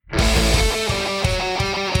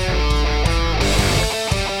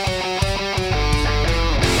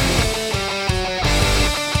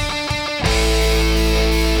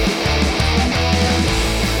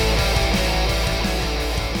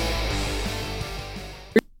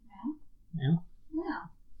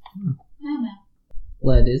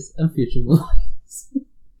ladies, and future boys.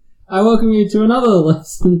 I welcome you to another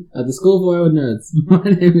lesson at the School for Wayward Nerds. My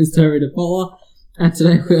name is Toby DePaula, and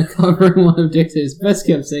today we are covering one of DC's best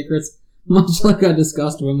kept secrets, much like I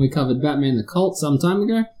discussed when we covered Batman the Cult some time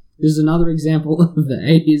ago. This is another example of the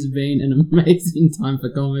 80s being an amazing time for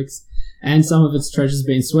comics, and some of its treasures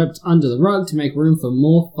being swept under the rug to make room for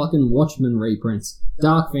more fucking Watchmen reprints,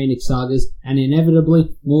 Dark Phoenix sagas, and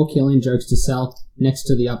inevitably more Killing jokes to sell next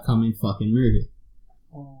to the upcoming fucking movie.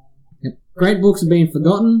 Yep. Great books are being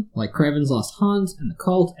forgotten, like Kraven's Last Hunt and The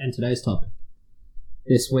Cult, and today's topic.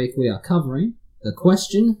 This week we are covering The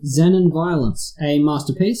Question, Zen and Violence, a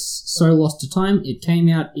masterpiece so lost to time it came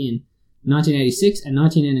out in 1986 and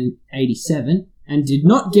 1987, and did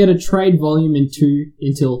not get a trade volume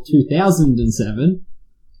until 2007.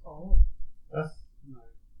 Oh, that's no.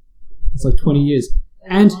 It's like 20 years.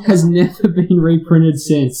 And has never been reprinted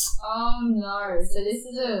since. Oh no, so this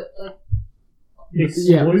is a, like...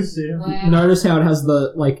 Exclusive. Wow. Notice how it has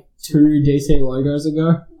the, two DC logos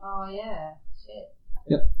ago? Oh yeah, shit.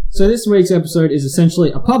 Yep. So this week's episode is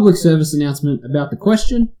essentially a public service announcement about The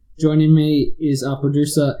Question. Joining me is our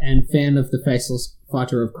producer and fan of the faceless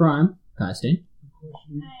fighter of crime, Kirsten. I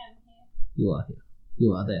am here. You are here.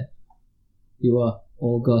 You are there. You are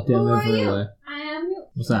all goddamn Who are you? everywhere. I am you.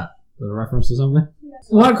 What's that? Is that a reference to something?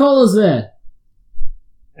 What caller's there?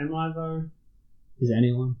 Am I though? Is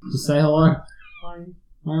anyone? Just say hello. Hi.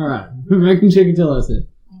 Alright. Making Chikatilo's here.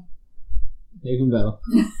 Even better.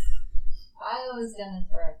 I was gonna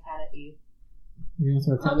throw a cat at you. You gonna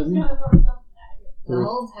throw a cat at me? The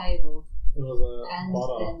whole table. It was a And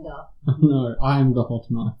butter. Bender. No, I am the hot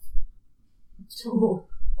knife. Two.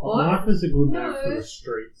 A What? knife is a good name for No. the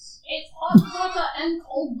streets. It's hot water and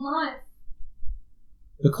cold knife.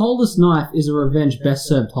 The coldest knife is a revenge best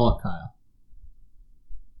served hot, Kyle.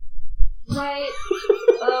 Wait,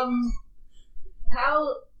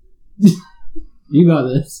 how... You got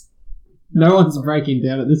this. No one's breaking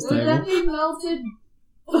down at this Would that table. be melted...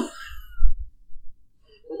 Would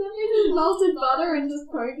that be just melted butter and just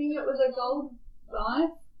poking it with a gold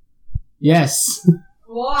knife? Yes.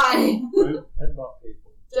 Why? Don't headbutt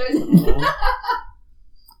people. Don't...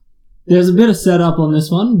 There's a bit of setup on this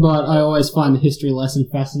one, but I always find the history lesson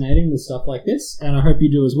fascinating with stuff like this, and I hope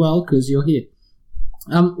you do as well, because you're here.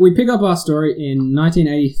 We pick up our story in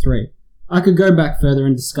 1983. I could go back further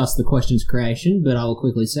and discuss The Question's creation, but I will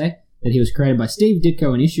quickly say that he was created by Steve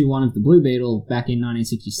Ditko in issue 1 of The Blue Beetle back in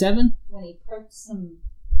 1967. When he poked some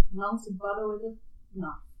melted butter with it?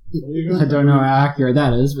 No. I don't know how accurate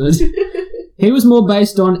that is, but he was more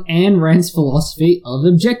based on Ayn Rand's philosophy of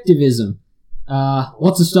objectivism.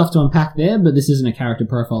 Lots of stuff to unpack there, but this isn't a character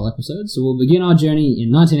profile episode, so we'll begin our journey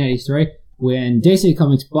in 1983 when DC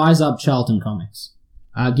Comics buys up Charlton Comics,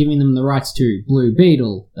 giving them the rights to Blue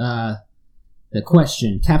Beetle, The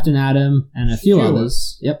Question, Captain Atom, and a few Stuart.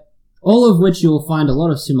 others. Yep. All of which you'll find a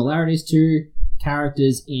lot of similarities to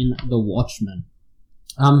characters in The Watchmen.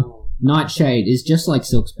 Nightshade is just like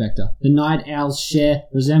Silk Spectre. The Night Owls share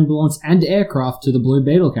resemblance and aircraft to the Blue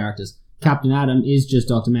Beetle characters. Captain Atom is just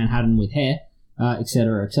Dr. Manhattan with hair,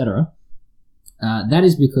 etc., etc. That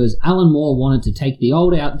is because Alan Moore wanted to take the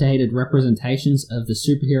old, outdated representations of the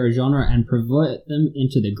superhero genre and pervert them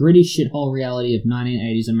into the gritty shithole reality of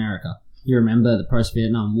 1980s America. You remember the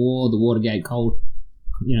post-Vietnam War, the Watergate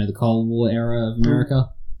the Cold War era of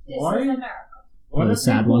America? This Why? is America. Why What a do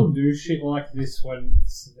sad people one. do shit like this when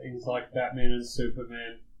things like Batman and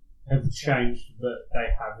Superman have changed, but they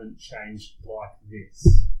haven't changed like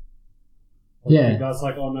this? Yeah. You guys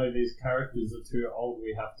like, oh no, these characters are too old,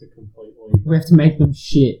 we have to completely... We have to make them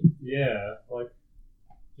shit. Yeah,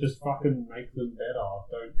 just fucking make them better.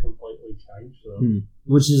 Don't completely change them.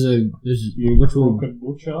 Which will Crooked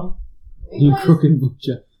Butcher. you crooked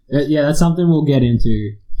butcher. Yeah, that's something we'll get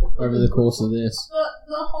into over the course of this.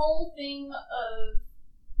 The whole thing of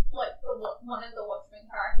one of the Watchmen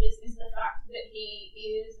characters is the fact that he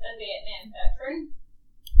is a Vietnam veteran,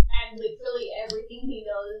 and literally everything he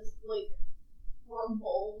does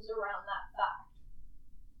revolves around that fact,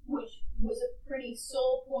 which was a pretty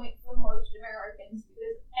sore point for most Americans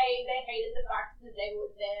because they hated the fact that they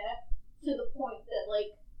were there to the point that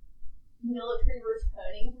military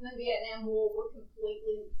returning from the Vietnam War were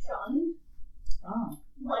completely shunned. Oh.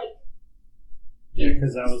 Yeah,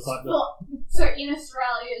 because that was So in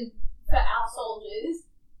Australia, for our soldiers,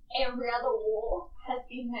 every other war has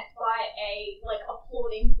been met by a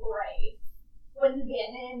applauding parade. When the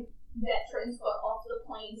Vietnam veterans got off the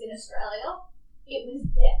planes in Australia, it was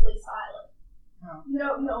deathly silent. Oh.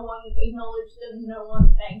 No one acknowledged them. No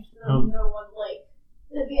one thanked them. No one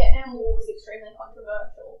the Vietnam War was extremely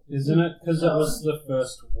controversial. Isn't it? Because it was the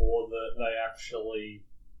first war that they actually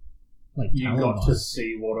you got to televised.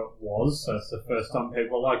 see what it was. So it's the first time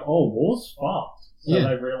people were like, "Oh, war's fucked." So Yeah.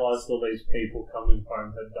 they realised all these people coming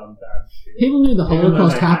home had done bad shit. People knew the Even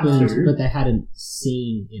though Holocaust they had happened, to. but they hadn't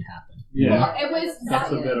seen it happen. Yeah, It was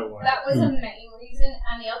that's a better way. That was a main reason,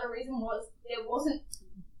 and the other reason was there wasn't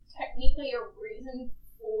technically a reason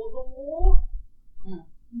for the war.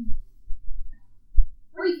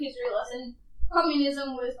 Brief history lesson: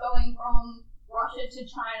 communism was going from Russia to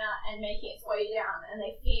China and making its way down, and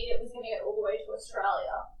they feared it was going to get all the way to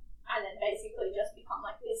Australia, and then basically just become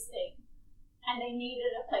like this thing. And they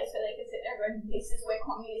needed a place where they could sit there and this is where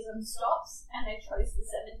communism stops, and they chose the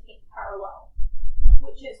 17th parallel,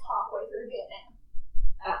 which is halfway through Vietnam.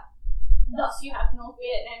 Thus, you have North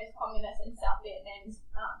Vietnam is communist and South Vietnam is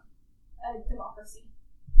a democracy.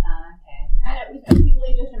 Okay. And it was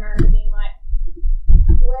basically just America being like,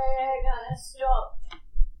 we're gonna stop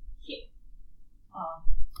here. Oh.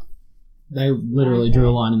 They literally drew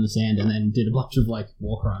a line in the sand and then did a bunch of like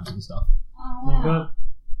war crimes and stuff. Oh,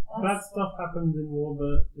 But wow. bad stuff happens in war,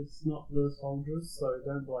 but it's not the soldiers, so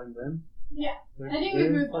don't blame them. Yeah. They- I think they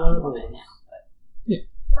we've moved follow on from it orders. now, but Yeah.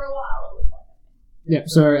 for a while it was like Yeah,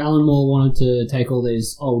 so Alan Moore wanted to take all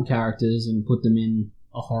these old characters and put them in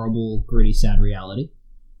a horrible, gritty, sad reality.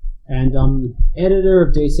 And editor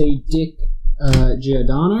of DC, Dick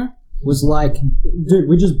Giordano, was like, dude,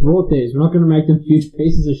 we just brought these. We're not going to make them huge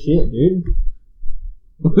pieces of shit, dude.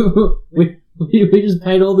 we just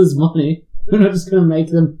paid all this money. We're not just going to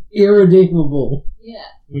make them irredeemable. Yeah.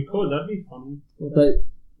 We could, that'd be funny.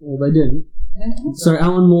 Well, they didn't. So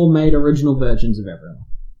Alan Moore made original versions of everyone.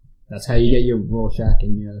 That's how you get your Rorschach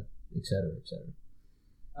and your etc. etc.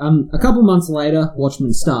 A couple months later,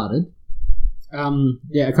 Watchmen started.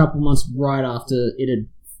 A couple months right after it had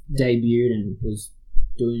debuted and was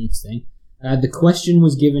doing its thing. The Question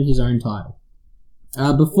was given his own title.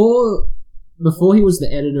 Before he was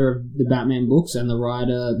the editor of the Batman books and the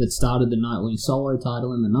writer that started the Nightwing solo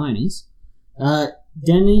title in the 90s,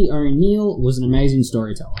 Denny O'Neil was an amazing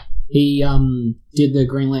storyteller. He did the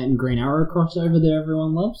Green Lantern Green Arrow crossover that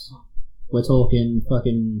everyone loves. We're talking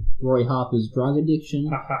fucking Roy Harper's drug addiction.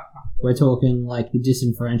 We're talking like the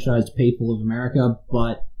disenfranchised people of America,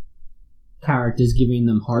 but characters giving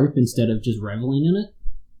them hope instead of just reveling in it.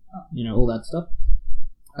 You know, all that stuff.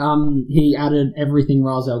 He added everything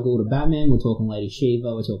Ra's al Ghul to Batman. We're talking Lady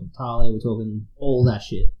Shiva, we're talking Talia, we're talking all that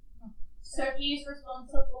shit. So he's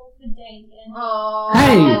responsible for Damien. Oh.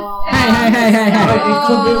 Hey! It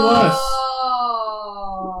could be worse.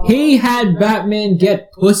 Oh. He had Batman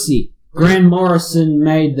get pussy. Grant Morrison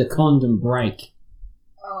made the condom break.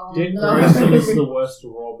 Oh, Dick no. Grayson is the worst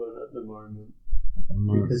Robin at the moment.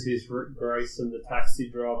 Because he's Rick Grayson, the taxi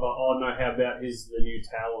driver. Oh no, how about he's the new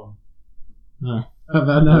Talon? How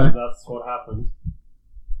about no? That's what happened.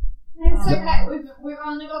 It's okay, we've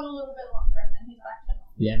only got a little bit longer and then he's back to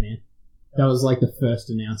normal. Yeah, man. That was like the first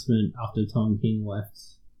announcement after Tom King left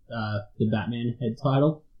the Batman head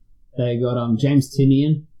title. They got James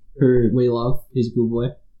Tynion, who we love. He's a good boy.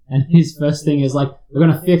 And his first thing is like, we're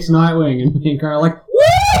gonna fix Nightwing. And me and Cara are like,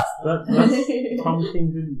 what? Tom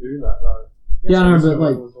King didn't do that though. Yeah, I know, but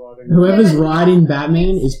like, Was writing- whoever's writing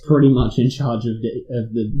Batman is pretty much in charge of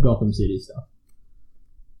the Gotham City stuff.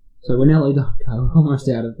 So we're nearly done. We're almost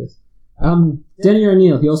out of this. Denny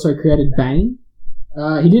O'Neil, he also created Bane.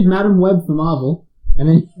 He did Madam Web for Marvel, and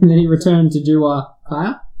then he returned to do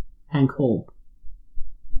Kaya, Hank Hall,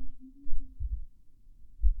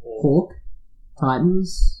 Hawk,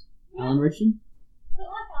 Titans, Alan Richardson. But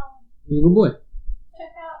like Alan, He's a good boy.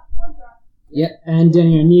 check out Blood Drive. Yeah, and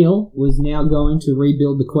Denny O'Neil was now going to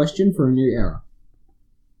rebuild the Question for a new era.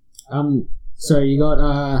 So you got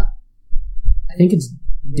I think it's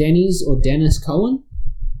Dennis Cohen.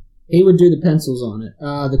 He would do the pencils on it.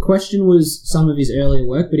 The Question was some of his earlier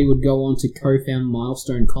work, but he would go on to co-found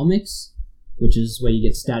Milestone Comics, which is where you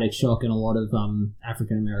get Static Shock and a lot of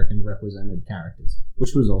African American represented characters,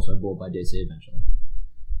 which was also bought by DC eventually.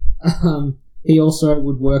 He also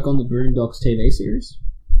would work on the Boondocks TV series.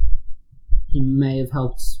 He may have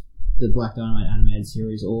helped the Black Dynamite animated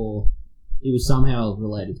series, or he was somehow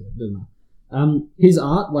related to it. Doesn't matter. His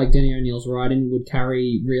art, like Denny O'Neil's writing, would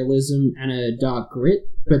carry realism and a dark grit,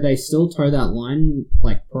 but they still toe that line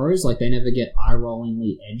like pros. Like they never get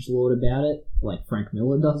eye-rollingly edgelord about it, like Frank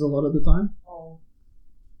Miller does a lot of the time. Oh.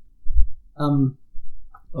 I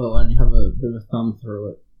only have a bit of a thumb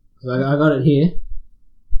through it because I got it here.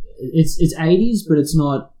 It's 80s, but it's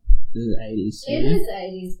not the 80s. It is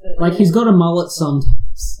 80s, but Like he's got a mullet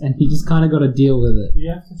sometimes, and he just kind of got to deal with it. You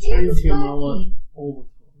have to change your mullet all the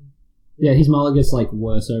time. Yeah, his mullet gets like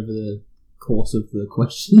worse over the course of the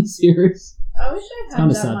question series. I wish I had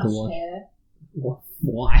kinda that sad much to watch. hair.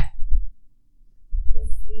 Why?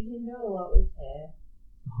 You can do a lot with hair.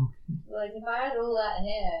 Okay. Like, if I had all that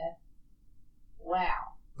hair,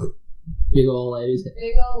 wow. Big old ladies.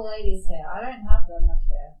 Big old lady's hair. I don't have that much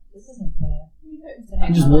hair. This isn't fair.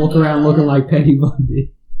 You just walk around looking like Peggy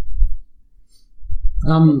Bundy.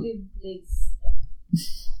 I do big stuff.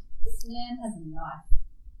 This man has a knife.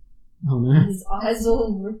 Oh no. His eyes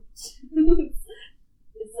all ripped.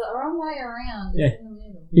 It's the wrong way around. It's Yeah. in the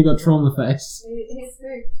middle. He got trauma face. He's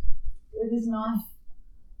spooked with his knife.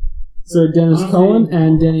 So Dennis Honestly- Cohen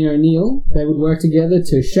and Denny O'Neil, they would work together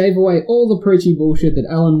to shave away all the preachy bullshit that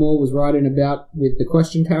Alan Moore was writing about with the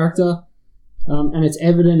question character. And it's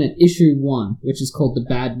evident at issue 1, which is called The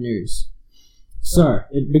Bad News. So,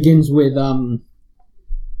 it begins with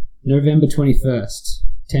November 21st,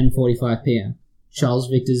 10:45 p.m. Charles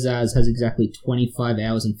Victor Zaz has exactly 25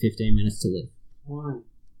 hours and 15 minutes to live. Why?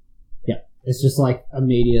 It's just like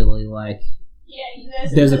immediately like, Yeah,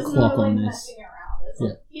 There's a no, clock on like, this. messing around. It's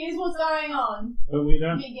like, here's what's going on. But we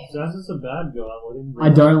don't. Begin. Zaz is a bad guy. Let him. I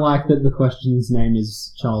don't like that the question's name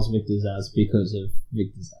is Charles Victor Zaz because of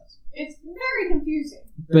Victor Zaz. It's very confusing.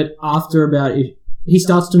 But after about he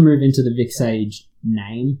starts to move into the Vic Sage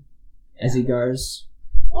name as he goes.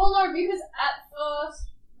 Well, no, because at first,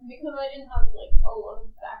 because I didn't have like a lot of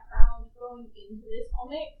background going into this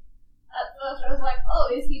comic, at first I was like, oh,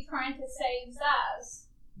 is he trying to save Zaz?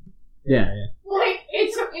 Yeah. Like,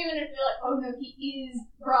 it took me a minute to be like, oh no, he is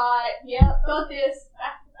right. Yeah, got this.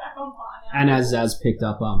 Back on fire now. And as Zaz picked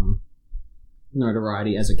up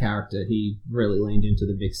notoriety as a character, he really leaned into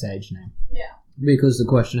the Vic Sage name. Yeah. Because the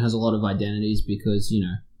question has a lot of identities because, you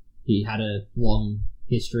know, he had a long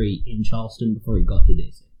history in Charleston before he got to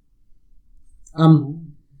DC.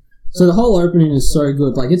 So the whole opening is so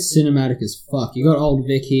good, like it's cinematic as fuck. You got old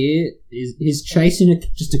Vic here, he's chasing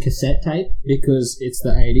just a cassette tape because it's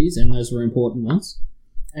the 80s and those were important ones.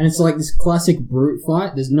 And it's like this classic brute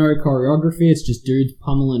fight, there's no choreography, it's just dudes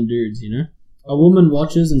pummeling dudes, you know? A woman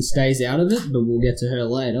watches and stays out of it, but we'll get to her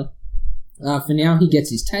later. For now, he gets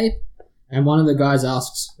his tape, and one of the guys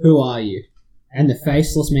asks, "Who are you?" And the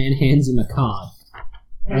faceless man hands him a card.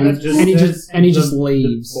 And he just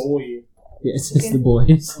leaves. The boy. Yes, it's the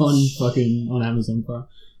boys on Amazon Prime.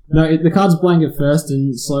 No, the card's blank at first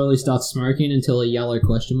and slowly starts smoking until a yellow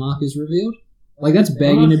question mark is revealed. Like that's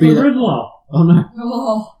begging to be the the. Riddler. Oh no!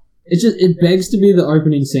 Oh. It begs to be the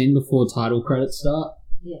opening scene before title credits start.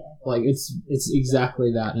 Yeah. Like it's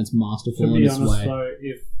exactly that, and it's masterful To in be its honest, way. though,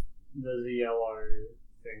 if there's a yellow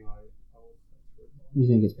thing, I would say You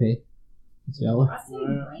think it's P? It's yellow. I see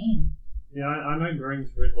No. green. Yeah, I know Green's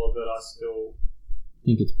Riddler, but I still I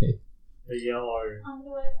think it's P. the yellow.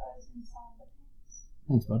 Underwear goes inside the pants.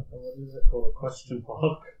 Thanks, bud. What is it called? A question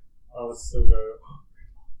mark. I would still go.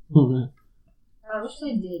 Oh no! I wish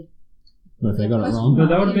they did. What if they got it wrong? No,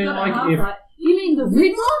 that would You be got it like half if- right. You mean the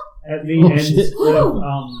Riddler? At the Oh, end shit. of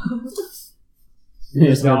Yeah,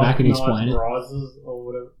 just The go Dark back and Knight explain it. Rises or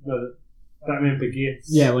whatever. No, Batman Begins.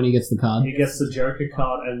 Yeah, when he gets the card. He gets the Joker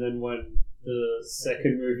card, and then when the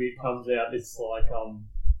second movie comes out, it's like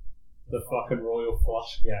the fucking Royal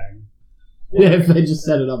Flush Gang. Yeah, if they just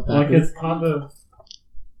set it up Like backwards. it's kind of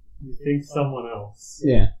you think someone else.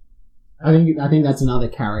 Yeah. I think that's another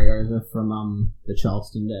carryover from the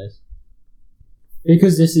Charleston days.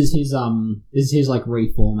 Because this is his like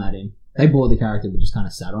reformatting. They bought the character but just kind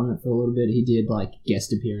of sat on it for a little bit. He did like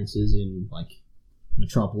guest appearances in like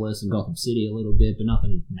Metropolis and Gotham City a little bit, but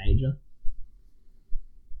nothing major.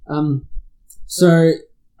 So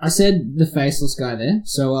I said the faceless guy there.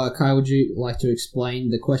 So Kai, would you like to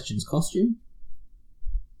explain the question's costume?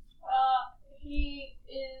 He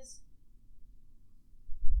is.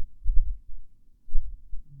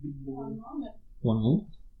 One moment. One more.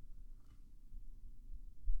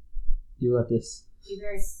 You got this. You're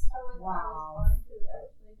very. I was Wow. going to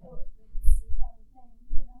actually do it because you have a thing,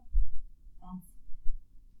 you know.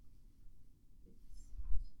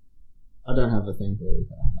 I don't have a thing for you.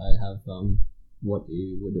 I have what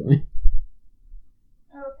you were doing.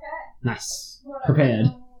 Okay. Nice. What Prepared.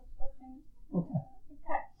 Okay.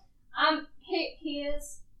 He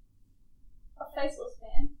is a faceless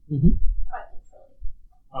man. Mhm. Quite literally.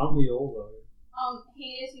 Aren't we all though?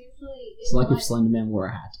 He is usually It's in like if Slenderman wore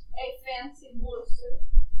a hat. a fancy blue suit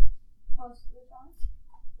most of the time,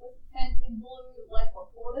 with a fancy blue like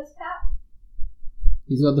reporter's cap.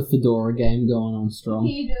 He's got the fedora game going on strong.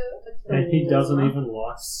 He do. And he doesn't even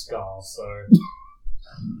like Scar, so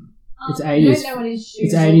It's You 80s. don't know what his shoes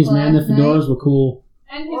It's 80s, look man. The like, mate. fedoras were cool.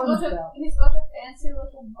 And Orange belt. he's got a fancy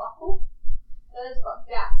little buckle that has got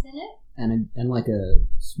gaps in it. and like a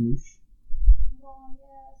smoosh. Well,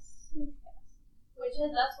 yes. Which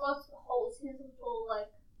that's what holds his little,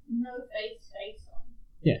 like, no face on.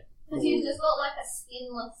 Yeah. Because he's just got, like, a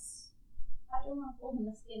skinless... I don't want to call him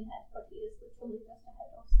a skinhead, but he is literally just a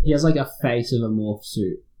head off. He has like a face of a morph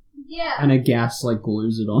suit, Yeah. and a gas like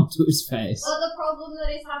glues it onto his face. Well, the problem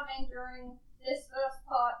that is happening during this first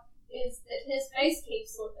part is that his face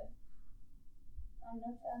keeps slipping. And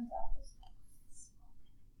it turns out it's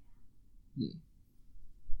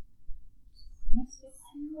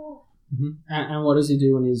And what does he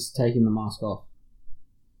do when he's taking the mask off?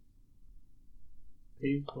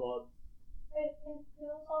 Pee's blood. It peels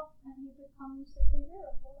off and he becomes a TV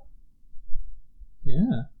reporter.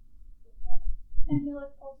 Yeah. And he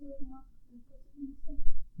like folds his mask and puts it in his thing.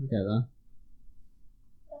 Okay then.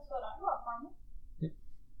 That's what I got from it.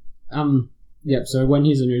 Yep, so when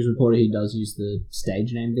he's a news reporter, he does use the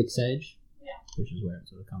stage name Vic Sage. Yeah. Which is where it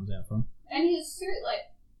sort of comes out from. And his suit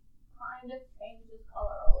like kind of changes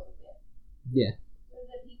colour a little bit. Yeah. So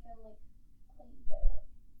that he can like clean get away.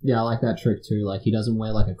 Yeah, I like that trick too. Like, he doesn't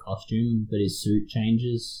wear like a costume, but his suit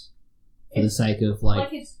changes for the sake of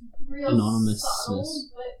like it's real anonymous. subtle,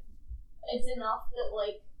 but it's enough that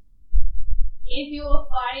like if you were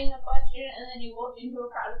fighting a question and then you walked into a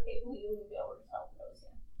crowd of people, you wouldn't be able to tell that it was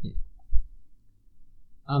him.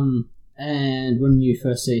 And when you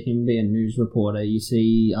first see him be a news reporter, you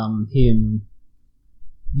see him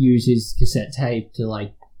use his cassette tape to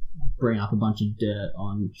like bring up a bunch of dirt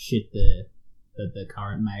on shit that the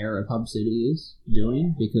current mayor of Hub City is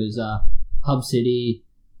doing, because Hub City,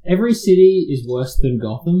 every city is worse than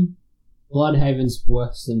Gotham. Bloodhaven's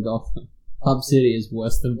worse than Gotham. Hub City is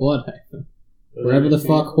worse than Bloodhaven. Wherever the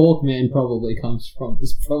fuck Hawkman probably comes from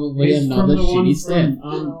is probably He's another from the one shitty set. from,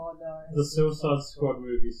 Oh no. the Suicide Squad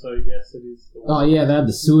movie, so yes, it is the Oh one. yeah, they had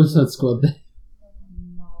the Suicide Squad there.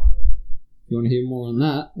 No. If you want to hear more on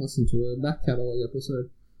that, listen to a back catalogue episode.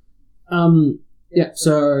 Yeah,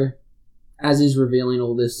 so as he's revealing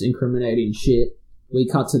all this incriminating shit, we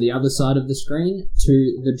cut to the other side of the screen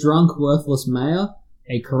to the drunk, worthless mayor,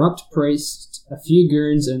 a corrupt priest, a few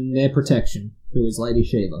goons, and their protection, who is Lady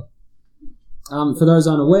Shiva. For those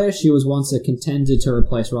unaware, she was once a contender to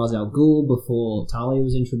replace Ra's al Ghul before Talia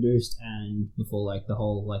was introduced, and before like the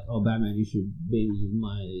whole like, oh Batman, you should be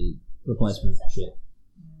my replacement shit.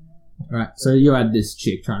 Alright, so you had this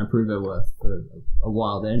chick trying to prove her worth for a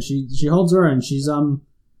while there, and she holds her own. She's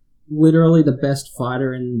literally the best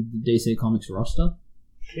fighter in the DC Comics roster.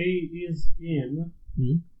 She is in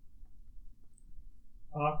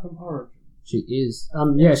Arkham Origins. She is.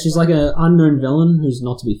 Yeah, she's like an unknown villain who's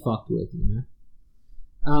not to be fucked with, you know.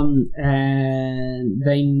 And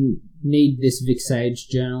they need this Vic Sage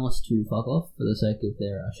journalist to fuck off for the sake of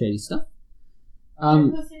their shady stuff.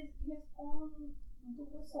 Because he's on the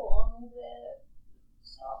whistle on all their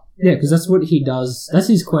stuff. Yeah, because that's what he does. That's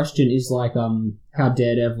his question, is like how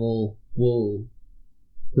Daredevil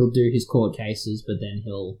he'll do his court cases, but then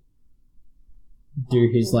he'll do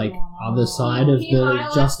his like other side of He the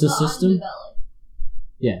highlights justice the system. underbelly.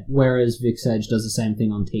 Yeah, whereas Vic Sage does the same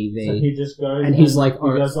thing on TV. So he just goes And he's like, he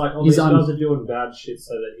goes like, oh, he's these guys are doing bad shit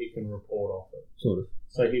so that he can report off it. Sort of.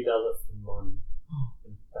 So he does it for money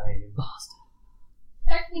and fame. Bastard.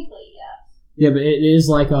 Technically, yes. Yeah, but it is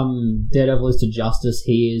like Daredevil is to justice,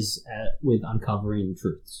 he is with uncovering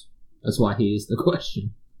truths. That's why he is the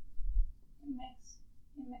question. It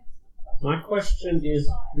makes My question is,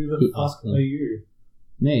 who the He fuck asked them. are you?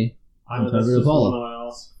 Me, I'm No, that's Toby just Apollo. one I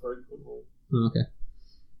ask frequently. Oh, okay.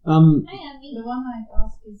 And me. The one I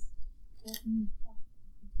ask is.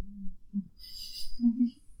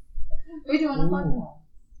 We're doing a podcast.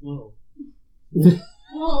 Oh.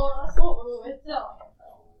 Well, that's what we were telling.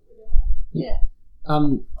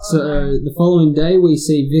 So the following day we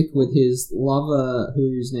see Vic with his lover,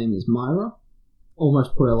 whose name is Myra.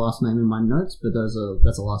 Almost put her last name in my notes, but that's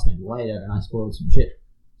a last name later, and I spoiled some shit,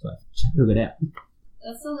 so I took it out.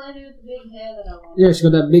 That's the lady with the big hair that I want. Yeah, she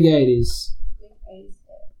got that big 80s. Big 80s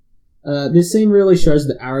hair. This scene really shows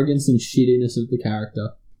the arrogance and shittiness of the character,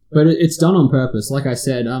 but it's done on purpose. Like I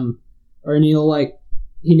said, O'Neill, like,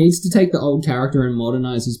 he needs to take the old character and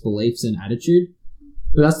modernize his beliefs and attitude.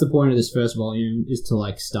 But that's the point of this first volume, is to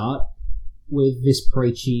like start with this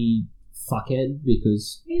preachy fuckhead,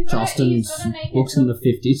 because He's Charleston's gotta make it books in the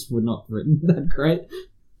 50s were not written that great.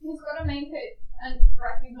 He's got to make it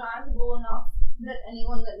recognizable enough that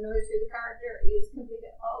anyone that knows who the character is can pick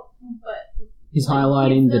it up, but He's like,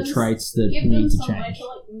 highlighting give the them- traits that give need them to somewhere change. to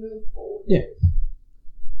like move forward. Yeah.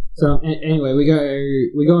 So anyway, we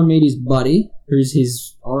go and meet his buddy, who's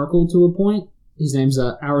his oracle to a point. His name's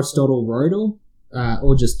Aristotle Rodel,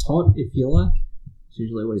 or just Todd, if you like. It's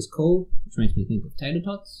usually what he's called, which makes me think of tater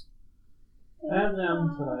tots. And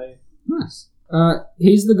today. Nice.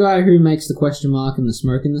 He's the guy who makes the question mark and the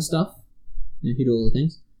smoke and the stuff. Yeah, he do all the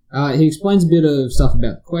things. He explains a bit of stuff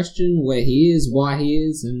about the question, where he is, why he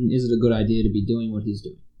is, and is it a good idea to be doing what he's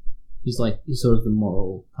doing. He's sort of the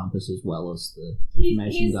moral compass as well as the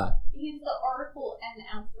information guy. He's the Oracle and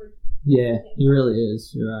Alfred. Yeah, he really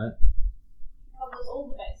is. You're right. Covers all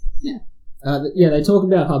the bases. Yeah. They talk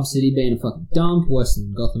about Hub City being a fucking dump, worse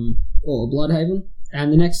than Gotham or Bloodhaven.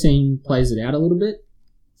 And the next scene plays it out a little bit.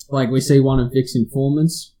 Like, we see one of Vic's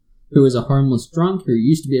informants, who is a homeless drunk who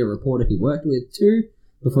used to be a reporter he worked with too,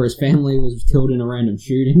 before his family was killed in a random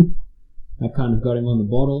shooting. That kind of got him on the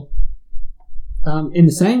bottle. In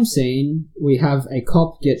the same scene, we have a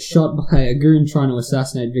cop get shot by a goon trying to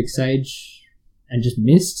assassinate Vic Sage and just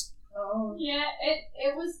missed. Oh. Yeah,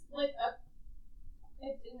 it was like a...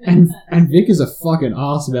 It didn't make sense. And Vic is a fucking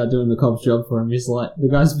ass about doing the cop's job for him. He's like, the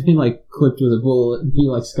guy's been like clipped with a bullet and he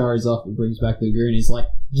like scurries off and brings back the goon. He's like,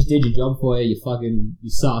 just did your job for you, you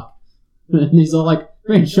suck. And he's all like,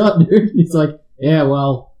 being shot, dude. He's like, yeah,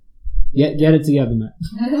 well, get it together, mate.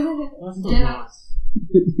 That's not Yeah. nice.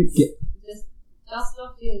 Just dust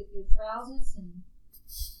off your trousers and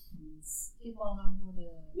skip on over the...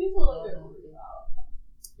 He's a little bit rude about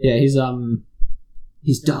Yeah,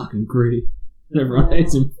 he's dark and gritty. And everyone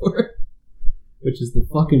hates him for it. Which is the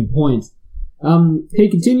fucking point. He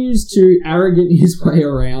continues to arrogant his way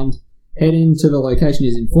around, heading to the location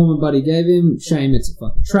his informant buddy gave him. Shame it's a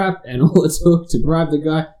fucking trap, and all it took to bribe the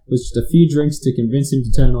guy was just a few drinks to convince him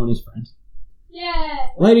to turn on his friend. Yeah.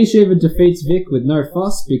 Lady Shiva defeats Vic with no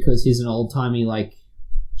fuss because he's an old-timey, like,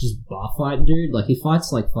 just bar fight dude. Like, he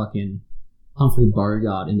fights like fucking Humphrey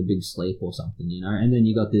Bogart in The Big Sleep or something, you know? And then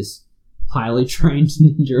you got this highly trained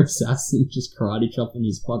ninja assassin just karate chopping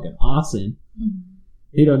his fucking ass in.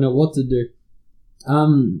 He don't know what to do.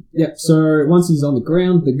 So once he's on the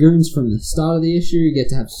ground, the goons from the start of the issue get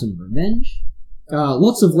to have some revenge.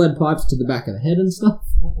 Lots of lead pipes to the back of the head and stuff.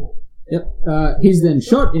 Oh. Yep. He's then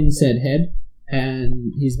shot in said head,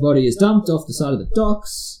 and his body is dumped off the side of the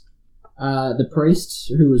docks. The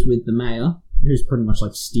priest, who was with the mayor, who's pretty much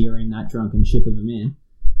like steering that drunken ship of a man,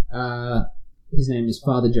 his name is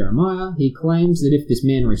Father Jeremiah. He claims that if this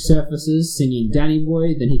man resurfaces singing Danny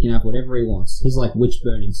Boy, then he can have whatever he wants. He's like witch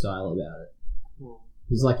burning style about it. Oh.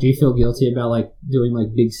 He's like, do you feel guilty about like doing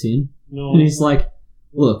like big sin? No. And he's like,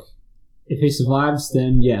 look, if he survives,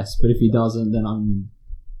 then yes, but if he doesn't, then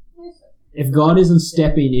if God isn't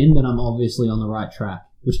stepping in, then I'm obviously on the right track,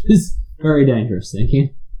 which is very dangerous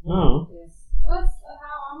thinking. Oh. That's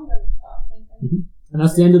how I'm going to start thinking. And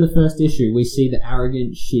that's the end of the first issue. We see the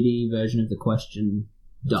arrogant, shitty version of the question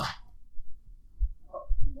die.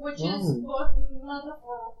 Which is Oh. both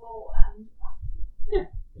metaphorical and...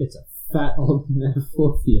 It's a fat old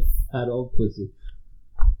metaphor for your fat old pussy.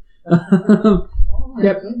 Oh my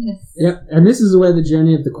Yep. goodness. Yep, and this is where the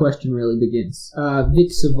journey of the question really begins.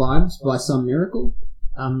 Vic survives by some miracle.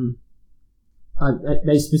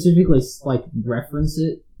 They specifically like reference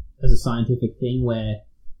it as a scientific thing where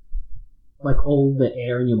like all the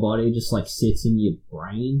air in your body just like sits in your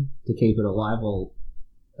brain to keep it alive, or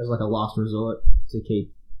as like a last resort to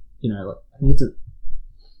keep, you know, like, I think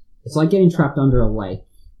it's like getting trapped under a lake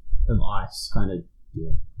of ice kind of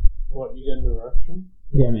deal. What, you get an erection?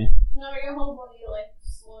 Yeah, man. No, your whole body, like,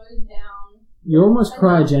 slows down. You're almost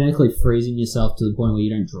cryogenically freezing yourself to the point where you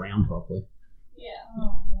don't drown properly. Yeah.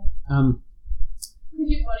 Oh. Because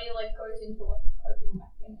your body, like, goes into, like, a coping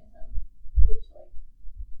mechanism, which, like,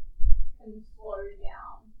 can slow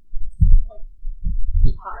down,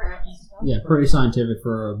 like, Heart rate and stuff. Yeah, pretty scientific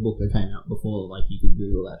for a book that came out before, like, you could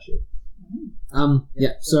Google that shit.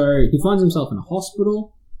 Yeah, so he finds himself in a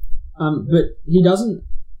hospital, but he doesn't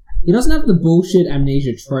have the bullshit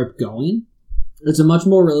amnesia trope going. It's a much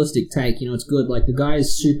more realistic take, you know, it's good. Like, the guy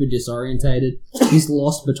is super disorientated. He's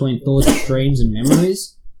lost between thoughts, dreams, and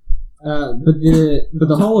memories. But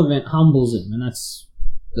the whole event humbles him, and that's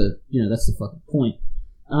the fucking point.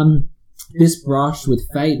 This brush with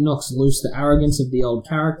fate knocks loose the arrogance of the old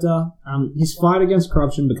character. His fight against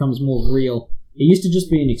corruption becomes more real. It used to just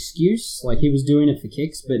be an excuse, like he was doing it for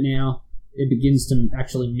kicks, but now it begins to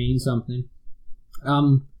actually mean something.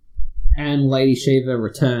 And Lady Shiva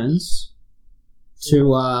returns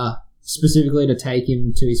to, specifically to take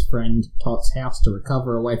him to his friend Tot's house to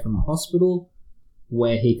recover away from a hospital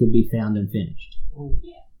where he could be found and finished. Oh.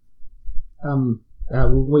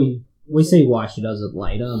 We see why she does it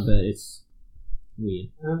later, but it's weird.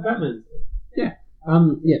 Batman. Yeah.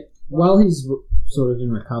 While he's sort of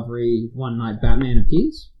in recovery, one night Batman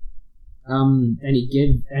appears. And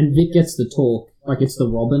Vic gets the talk, like it's the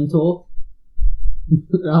Robin talk,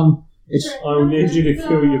 It's I will need you to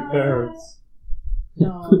kill your parents.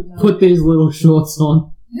 No. put these little shorts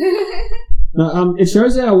on. No, it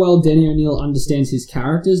shows how well Denny O'Neil understands his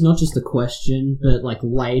characters, not just the Question, but like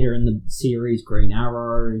later in the series, Green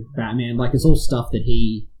Arrow, Batman. Like it's all stuff that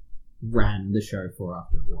he ran the show for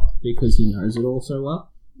after a while because he knows it all so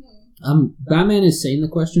well. Batman has seen the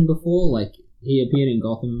Question before, like he appeared in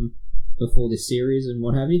Gotham before this series and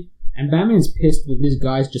what have you. And Batman's pissed that this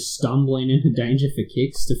guy's just stumbling into danger for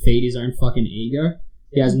kicks to feed his own fucking ego.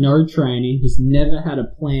 He has no training. He's never had a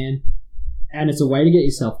plan. And it's a way to get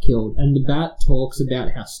yourself killed. And the Bat talks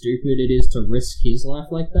about how stupid it is to risk his life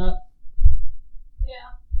like that.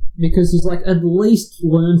 Yeah. Because he's like, at least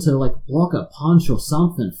learn to like block a punch or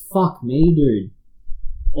something. Fuck me, dude.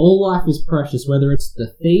 All life is precious, whether it's the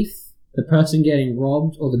thief, the person getting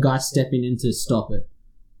robbed, or the guy stepping in to stop it.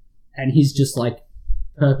 And he's just like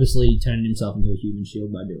purposely turning himself into a human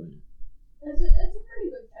shield by doing it. It's a pretty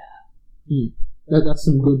good cat. That's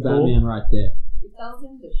some good Batman right there. He tells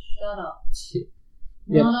him to shut up.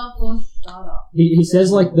 Yep. Shut up or shut up. He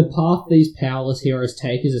says, like, the path these powerless heroes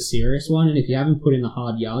take is a serious one, and if you haven't put in the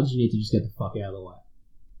hard yards, you need to just get the fuck out of the way.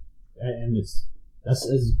 And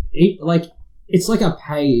it's like a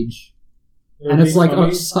page, and it's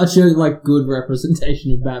like such a like good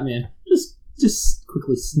representation of Batman. Just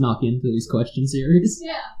quickly snuck into this Question series.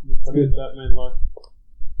 Yeah. I mean, Batman, like,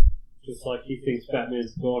 just like he thinks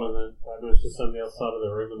Batman's gone, and then Batman's just on the outside of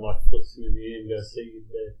the room and like flicks him in the ear and goes, "See you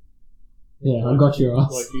dead." Yeah, I got your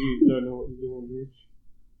ass. Like you don't know what you're doing, bitch.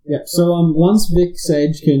 Yeah. So once Vic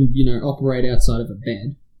Sage can operate outside of a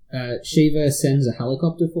bed, Shiva sends a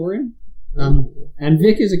helicopter for him. And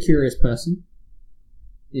Vic is a curious person.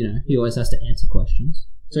 He always has to answer questions.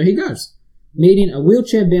 So he goes, meeting a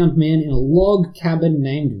wheelchair-bound man in a log cabin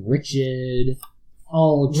named Richard.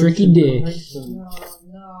 Oh, tricky dick. No.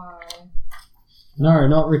 No,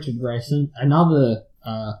 not Richard Grayson. Another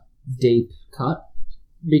deep cut.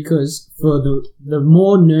 Because for the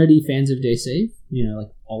more nerdy fans of DC, like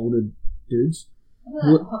older dudes. Look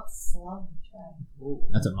at that hot slug tray.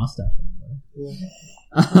 That's a mustache, everybody.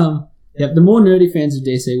 Yeah. The more nerdy fans of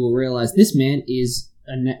DC will realize this man is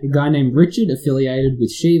a guy named Richard affiliated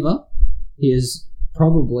with Shiva. He is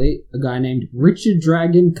probably a guy named Richard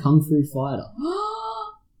Dragon Kung Fu Fighter.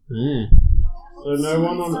 Yeah. So no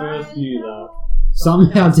one on Earth knew that.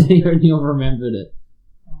 Somehow Danny O'Neil remembered it.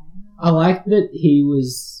 I like that he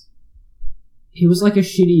was like a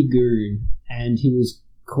shitty goon, and he was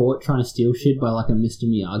caught trying to steal shit by like a Mr.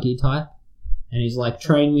 Miyagi type, and he's like,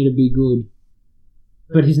 train me to be good.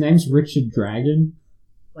 But his name's Richard Dragon.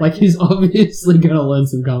 Like, he's obviously gonna learn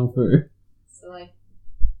some kung fu. So, like,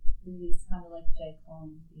 he's kind of like Jake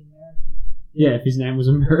Long, the American. Yeah, if his name was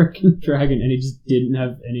American Dragon and he just didn't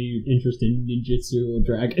have any interest in ninjutsu or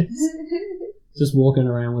dragons. Just walking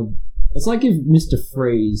around with... It's like if Mr.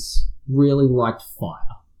 Freeze really liked fire.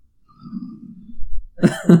 He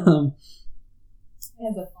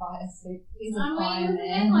has a fire suit. He's a I mean, with a fireman.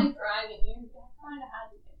 name like Dragon, you kind of had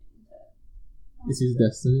to get into it. It's his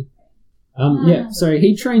destiny. Yeah, so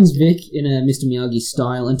he trains Vic in a Mr. Miyagi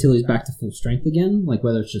style until he's back to full strength again, like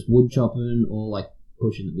whether it's just wood chopping or like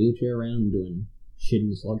pushing the wheelchair around and doing shit in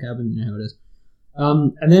this log cabin, you know how it is.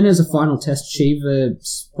 And then as a final test, Shiva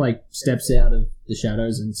like steps out of the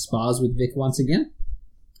shadows and spars with Vic once again.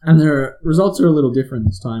 And the results are a little different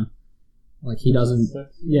this time. Like he doesn't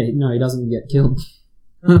get killed.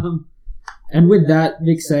 And with that,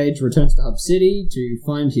 Vic Sage returns to Hub City to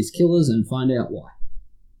find his killers and find out why.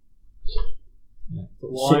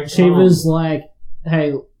 Yeah. Shiva's like,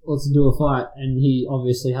 hey, let's do a fight. And he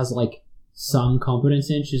obviously has like some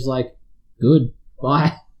competency and she's like, good,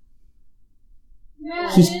 bye.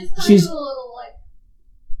 Yeah, She's- it is kind she's- of a little like,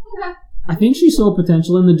 okay. I think she saw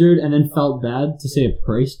potential in the dude and then felt bad to see a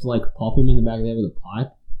priest like pop him in the back of the head with a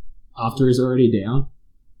pipe after he's already down.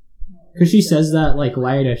 Because she says that like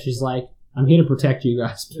later, she's like, I'm here to protect you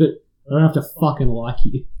guys, but I don't have to fucking like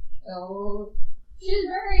you. Oh, She's a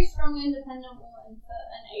very strong, independent woman for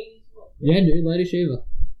an 80s book. Yeah, dude, Lady Shiva.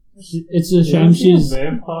 It's a shame Is he a she's...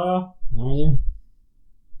 vampire. No,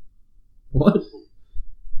 what?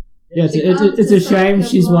 Yeah, She it's can't a just shame like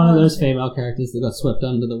she's the one of blood. those female characters that got swept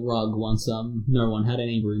under the rug once no one had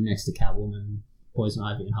any room next to Catwoman, Poison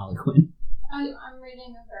Ivy, and Harley Quinn. I'm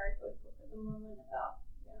reading a very good book at the moment about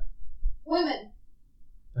women.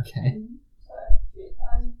 Okay. So,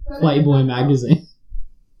 I'm good at Playboy that. magazine.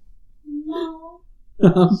 No.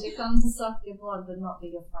 she comes to suck your blood but not be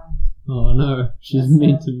your friend. Oh no, she's That's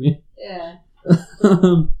mean it. to me. Yeah,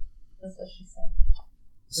 that's what she said.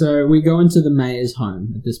 So we go into the mayor's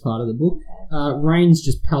home at this part of the book. Okay. Rain's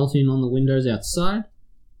just pelting on the windows outside.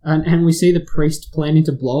 And we see the priest planning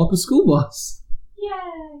to blow up a school bus. Yay!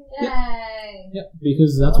 Yay! Yep,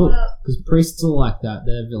 because that's Blow what... it up. Because priests are like that.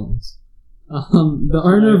 They're villains. The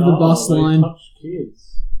owner of the bus They line... touch kids.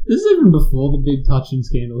 This is even before the big touching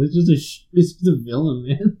scandal. He's just a villain,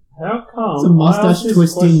 man. How come? It's a I asked mustache this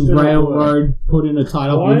twisting question at work. railroad put in a tied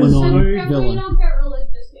up Why is woman no- on Can we villain. not get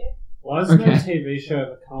religious here? Why has Okay. no TV show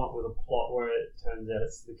ever come up with a plot where it turns out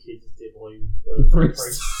it's the kids diddling The the priest.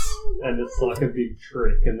 priests, and it's like a big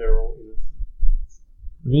trick, and they're all innocent?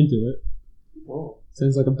 I'm into it. Oh.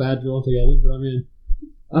 Sounds like a bad draw together, but I'm in.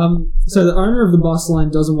 So the owner of the bus line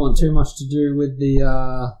doesn't want too much to do with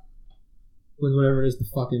the with whatever it is the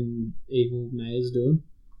fucking evil mayor's doing.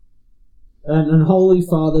 And Holy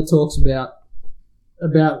Father talks about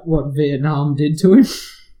what Vietnam did to him.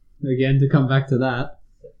 Again, to come back to that.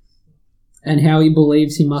 And how he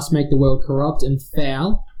believes he must make the world corrupt and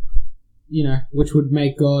foul, which would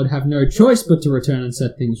make God have no choice but to return and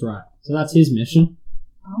set things right. So that's his mission.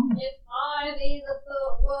 Oh. If I be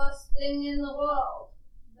the worst thing in the world,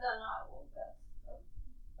 then I will get the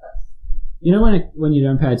best. You know when you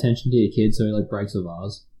don't pay attention to your kid, so he like breaks a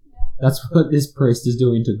vase? Yeah. That's what this priest is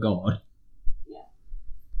doing to God. Yeah.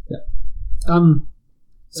 Yeah.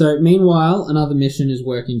 So meanwhile, another mission is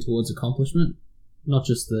working towards accomplishment. Not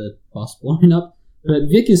just the bus blowing up. But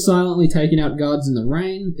Vic is silently taking out guards in the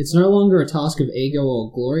rain. It's no longer a task of ego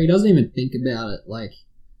or glory. He doesn't even think about it. Like,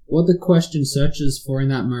 what the question searches for in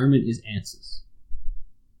that moment is answers.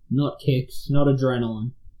 Not kicks, not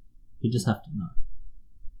adrenaline. You just have to know.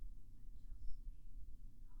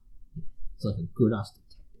 It's like a good ass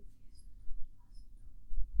detective.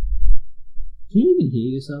 Can you even hear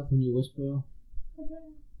yourself when you whisper?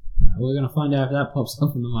 Alright, we're gonna find out if that pops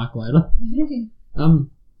up in the mic later.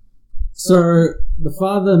 So the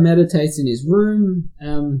father meditates in his room,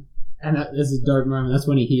 and there's a dope moment. That's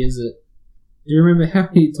when he hears it. Do you remember how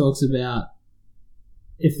he talks about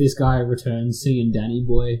if this guy returns singing Danny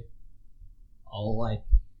Boy,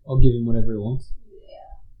 I'll give him whatever he wants?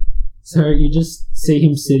 So you just see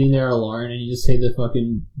him sitting there alone, and you just see the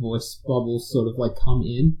fucking voice bubbles sort of like come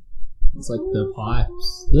in. It's like the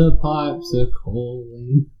pipes are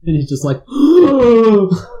calling, and he's just like,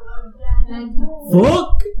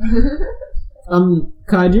 fuck.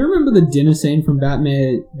 Kai, do you remember the dinner scene from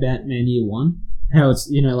Batman Year One? How it's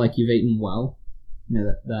like you've eaten well.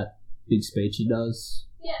 That big speech he does.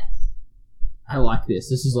 Yes. I like this.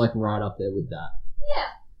 This is like right up there with that. Yeah.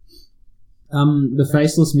 The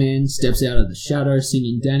faceless man steps out of the shadow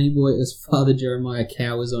singing Danny Boy as Father Jeremiah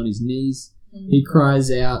cowers on his knees. He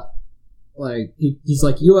cries out, like, he's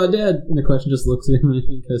like, you are dead. And the question just looks at him and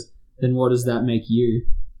he goes, then what does that make you?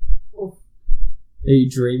 Oof. Are you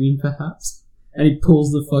dreaming, perhaps? And he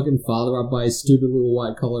pulls the fucking father up by his stupid little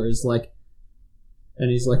white collar. And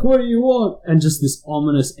he's like, what do you want? And just this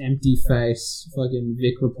ominous empty face. Fucking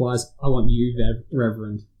Vic replies, I want you,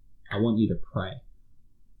 Reverend. I want you to pray.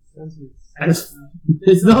 Sounds a bit And sexy.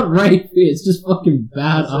 it's not rapey, it's just fucking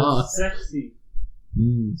badass. It's sexy.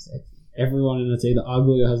 Sexy. Everyone in it's either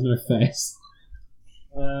ugly or has no face.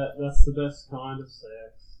 That's the best kind of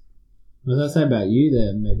sex. What does that say about you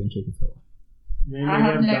there, Megan Chickapilla? Me I and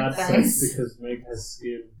have Meg no have bad face. sex because Meg has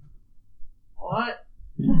skin. What?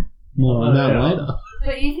 More on that Yeah. later.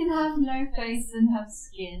 But you can have no face and have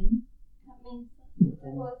skin. That means that the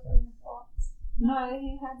words in the box. No,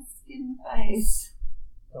 he had skin face.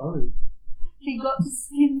 Sorry. He got the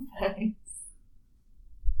skin face.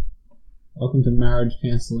 Welcome to Marriage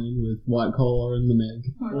Counselling with White Collar and the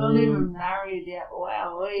Meg. We're not even married yet,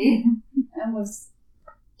 wow. And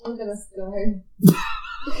look at us go.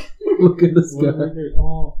 Look at this What do guy. we do?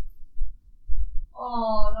 Oh,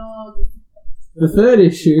 Oh no. The third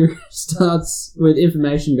issue starts with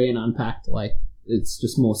information being unpacked. Like, it's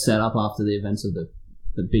just more set up after the events of the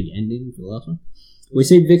big ending for the last one. We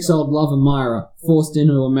see Vic's old lover, Myra, forced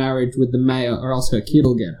into a marriage with the mayor or else her kid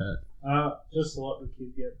will get hurt. just let the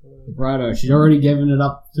kid get hurt. Righto, she's already given it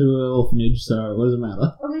up to an orphanage, so what does it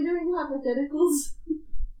matter? Are we doing hypotheticals?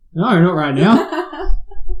 No, not right now.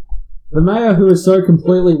 The mayor, who is so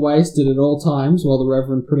completely wasted at all times while the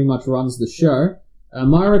Reverend pretty much runs the show,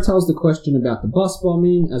 Myra tells the question about the bus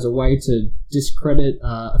bombing as a way to discredit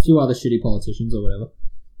a few other shitty politicians or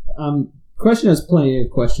whatever. Question has plenty of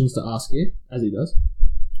questions to ask here, as he does.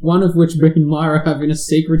 One of which being Myra having a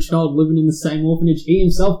secret child living in the same orphanage he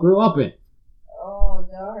himself grew up in. Oh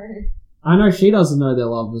no. I know she doesn't know they're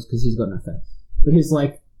lovers because he's got no face. But he's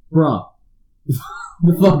like, bruh.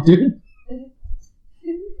 The fuck, dude?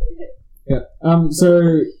 Yeah.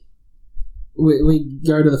 So we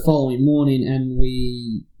go to the following morning and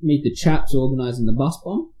we meet the chaps organising the bus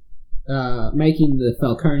bomb. making the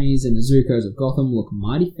Falcones and the Zucos of Gotham look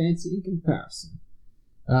mighty fancy in comparison.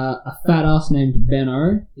 A fat ass named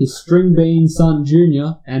Benno, his string bean son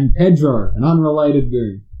Junior, and Pedro, an unrelated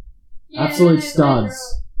goon. Absolute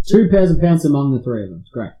studs. 2 pairs of pants among the 3 of them. It's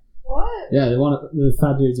great. What? Yeah, the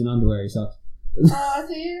fat dude's in underwear. He sucks. Oh, I thought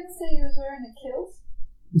you were going to say he was wearing a kilt.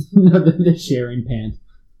 No, they're sharing pants.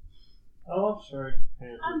 I love sharing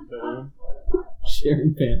pants with Benno.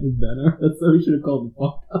 Sharing pants with Benno. That's what we should have called the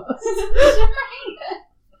podcast.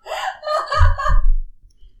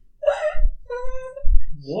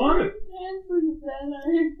 What? Hands with Benno.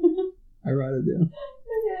 I write it down.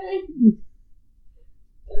 Okay.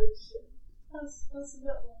 That's a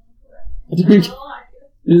bit long for it. I don't- I like it.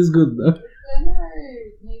 It is good though. Benno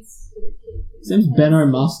needs to keep his His name's hands- Benno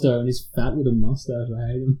Musto and he's fat with a mustache. I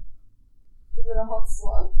hate him. Is it a hot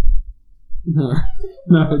slug? No,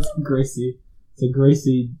 it's greasy. It's a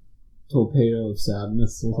greasy torpedo of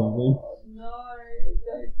sadness or something. Oh, no.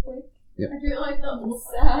 Go quick. I do like that.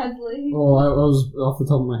 Sadly. Oh, I was off the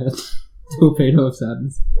top of my head. Torpedo of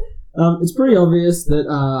sadness. It's pretty obvious that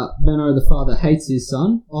Benno the father hates his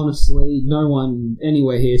son. Honestly, no one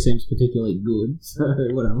anywhere here seems particularly good, so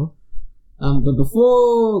whatever. But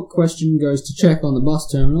before Question goes to check on the bus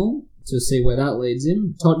terminal to see where that leads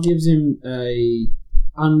him, Todd gives him an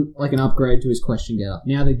upgrade to his Question getup.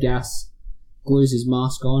 Now the gas glues his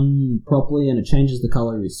mask on properly and it changes the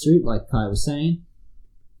colour of his suit, like Kai was saying.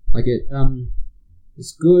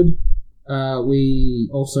 It's good. We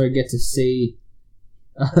also get to see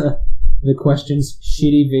the Question's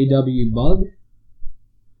shitty VW bug.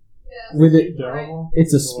 Yeah. With it, Terrible.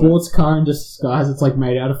 it's a sports car in disguise. It's like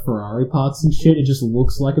made out of Ferrari parts and shit. It just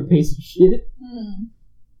looks like a piece of shit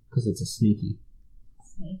because it's a sneaky.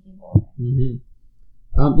 Sneaky boy.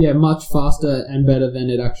 Yeah, much faster and better than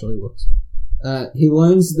it actually looks. He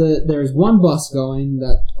learns that there is one bus going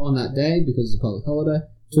on that day because it's a public holiday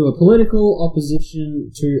to a political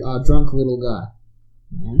opposition to our drunk little guy.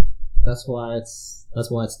 Right? That's why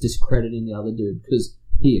it's discrediting the other dude because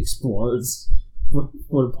he explodes.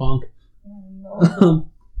 What a punk. Oh, no.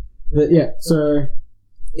 But yeah, so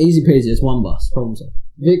easy peasy. It's one bus. Problem solved.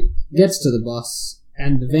 Vic gets to the bus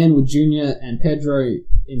and the van with Junior and Pedro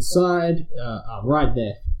inside are right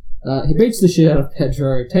there. He beats the shit out of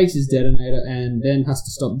Pedro, takes his detonator, and then has to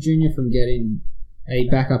stop Junior from getting a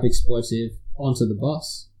backup explosive onto the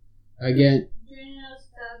bus. Again, Junior's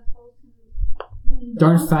dad told him.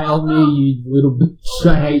 don't fail me, you little bitch.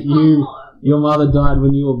 I hate you. Your mother died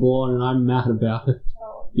when you were born, and I'm mad about it.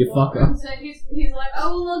 Oh, You fucker. So he's like, I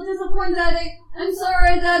will not disappoint Daddy. I'm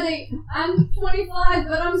sorry, Daddy. I'm 25,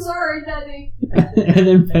 but I'm sorry, Daddy. And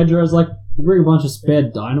then Pedro's like, you bring a bunch of spare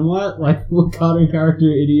dynamite? Like, what cartoon character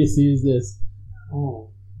idiocy is this? Oh.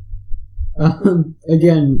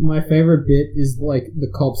 Again, my favorite bit is like the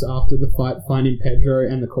cops after the fight finding Pedro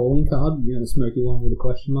and the calling card, the smoky one with a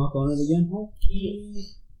question mark on it again.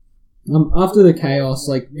 After the chaos,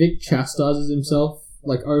 like Vic chastises himself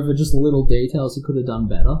like over just little details he could have done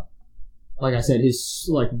better. Like I said, he's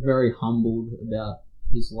like very humbled about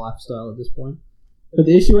his lifestyle at this point. But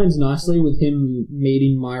the issue ends nicely with him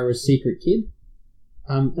meeting Myra's secret kid.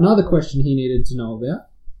 Another question he needed to know about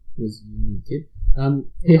was the kid.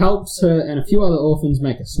 He helps her and a few other orphans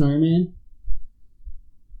make a snowman.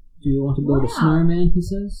 Do you want to build a snowman? He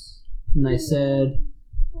says. And they said,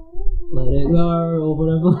 let it go, or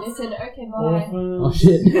whatever. They said, okay, bye. Orphan. Oh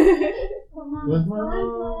shit. Did Where's my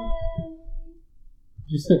mom?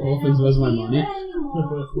 you say orphans, where's my money?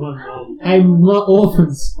 Where's my mom? Hey,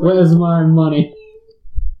 orphans, where's my money?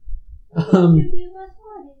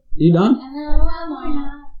 You done?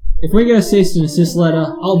 If we get a cease and desist letter,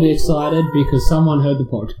 I'll be excited because someone heard the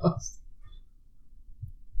podcast.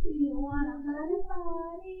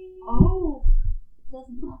 Oh,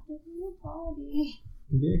 doesn't have to be a party.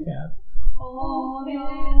 Be a cat. Oh no.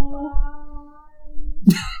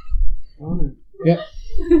 Oh. Yep.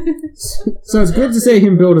 So it's good to see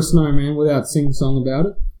him build a snowman without sing-song about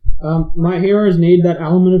it. My heroes need that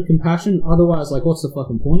element of compassion, otherwise, like, what's the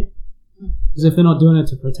fucking point? Because if they're not doing it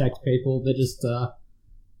to protect people, they're just,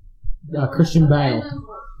 Christian Bale.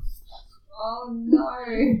 Oh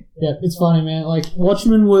no. Yeah, it's funny, man. Like,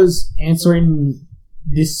 Watchmen was answering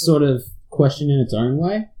this sort of question in its own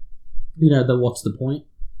way. The what's the point?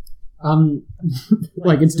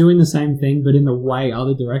 Like, it's doing the same thing, but in the way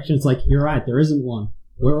other direction. It's like, you're right, there isn't one.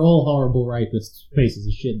 We're all horrible rapists, pieces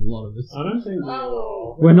of shit, a lot of us. I don't think we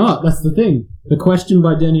are. We're not, that's the thing. The question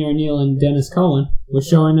by Denny O'Neil and Dennis Cohen was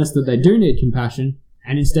showing us that they do need compassion,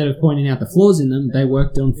 and instead of pointing out the flaws in them, they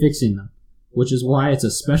worked on fixing them. Which is why it's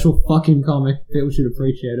a special fucking comic. People should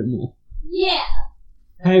appreciate it more. Yeah.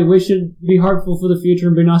 hey, we should be hopeful for the future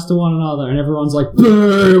and be nice to one another. And everyone's like,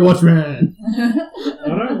 boo, Watchmen! I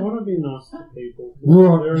don't want to be nice to people.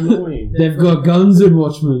 What? They're annoying. They've got guns in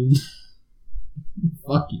Watchmen.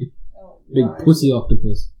 Fuck you. Oh, Big no. pussy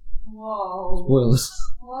octopus. Whoa. Spoilers.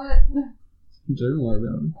 What? Don't worry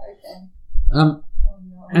about me. Okay. Um, Oh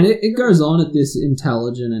no. and it goes on at this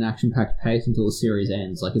intelligent and action-packed pace until the series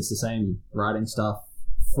ends. Like, it's the same writing stuff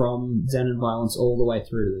from Zen and Violence all the way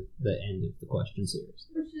through to the end of the Question series.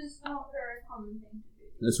 Which is not a very common thing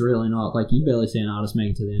to do. It's really not. Like, you barely see an artist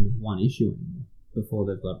make it to the end of one issue anymore before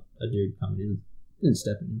they've got a dude coming in and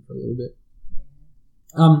stepping in for a little bit.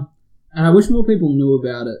 And I wish more people knew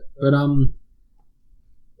about it, but,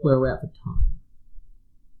 where are we at for time?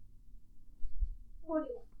 What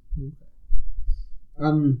do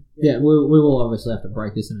you Yeah, we will obviously have to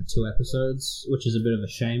break this into 2 episodes, which is a bit of a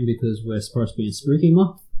shame because we're supposed to be in Spooky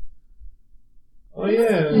Month. Oh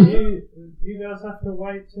yeah, you guys have to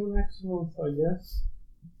wait till next month, I guess.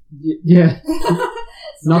 Yeah.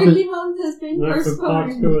 Spooky Month has been No, for part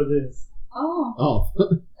postponed. 2 of this. Oh. Oh,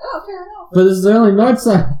 Oh, fair enough. but this is the only note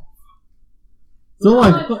sale. It's not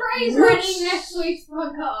like Trey's running next week's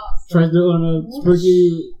podcast. Trey's doing a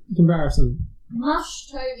spooky comparison. Mush,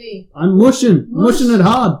 Toby. I'm mushing it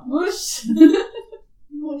hard. Mush.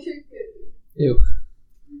 Mush it good. Ew.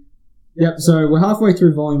 Yep, so we're halfway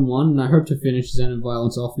through Volume 1, and I hope to finish Zen and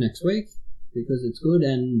Violence off next week, because it's good,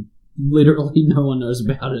 and literally no one knows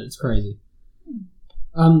about it. It's crazy.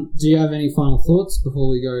 Do you have any final thoughts before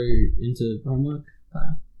we go into homework?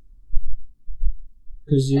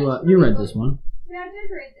 Because you read this one. Yeah, I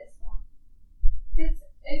did read this one.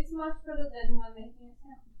 It's much better than when making it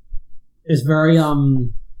sound. It's very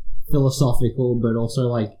philosophical, but also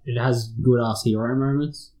like it has good ass hero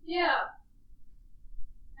moments. Yeah.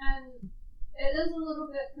 And it is a little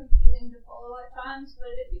bit confusing to follow at times, but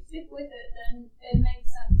if you stick with it, then it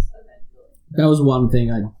makes sense eventually. That was one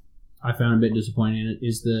thing I found a bit disappointing in it,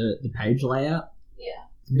 is the page layout. Yeah.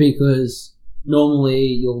 Because normally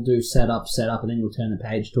you'll do setup, and then you'll turn the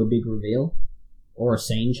page to a big reveal or a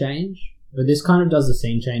scene change. But this kind of does the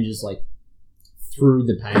scene changes like through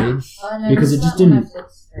the page. I know, because it just didn't.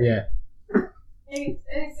 Yeah, It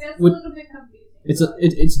gets Would- a little bit confusing.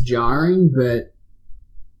 it's jarring, but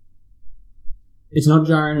it's not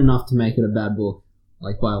jarring enough to make it a bad book,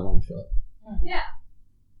 like by a long shot. Yeah.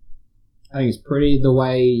 I think it's pretty. The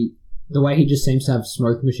way he just seems to have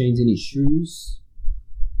smoke machines in his shoes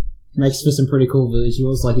makes for some pretty cool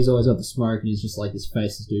visuals. Like, he's always got the smoke, and he's just like this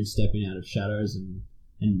faceless dude stepping out of shadows and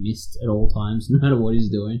mist at all times, no matter what he's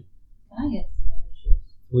doing. Can I get some of those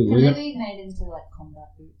shoes? We Can got, they be made into like combat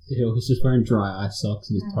boots? he's just wearing dry ice socks,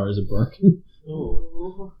 and his toes are broken.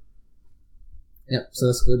 Oh. Yep, so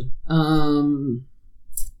that's good.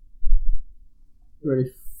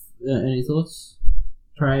 Ready? Any thoughts?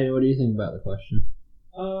 Trey, what do you think about the question?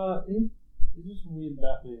 He's just a weird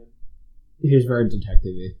Batman. He was very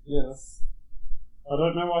detective-y. Yes. I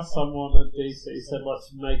don't know why someone at DC said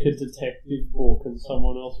let's make a detective book, and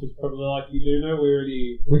someone else was probably like, you do know we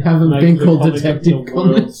already We have a made thing the called comic of Detective the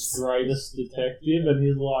world's Comics. greatest detective, and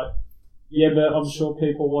he's like, yeah, but I'm sure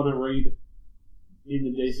people want to read in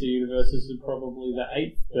the DC universe this is probably the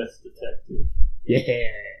 8th best detective. Yeah.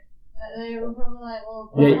 They were probably like,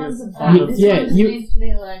 well, Yeah, that one's a bad. This yeah, one just you- needs to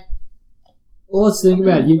be like. Well, let's think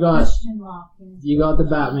about it. You got Question mark. you got the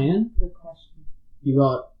Batman. Good question. You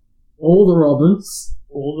got all the Robins.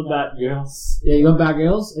 All the Batgirls. Yeah, you got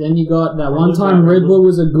Batgirls, and then you got that one Riddler, time Batman. Riddler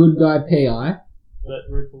was a good guy PI. That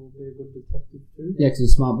Riddler would be a good detective too. Yeah, 'cause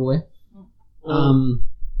he's a smart boy.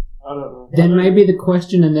 I don't know. Then maybe the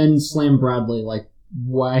Question, and then Slam Bradley, like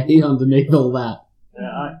way underneath all that.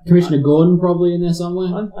 Yeah, Commissioner Gordon probably in there somewhere.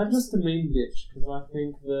 I'm just a mean bitch because I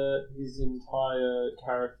think that his entire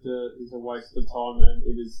character is a waste of time, and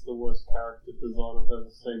it is the worst character design I've ever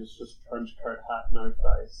seen. It's just trench coat, hat, no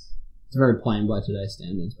face. It's very plain by today's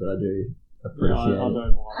standards, but I do Yeah, appreciate I it. don't I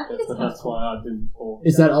like think it, it's but that's why I didn't talk.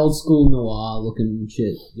 It's that old school noir looking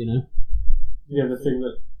shit, you know, Yeah, the thing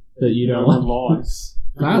that that you no don't one like. likes.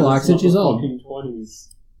 I like It's it, not she's the old. fucking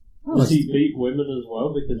 20s. Oh, Does he beat women as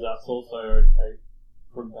well? Because that's also okay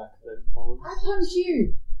from back then times. I punch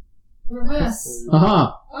you. Reverse.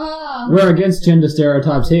 Haha, Ah. we're against gender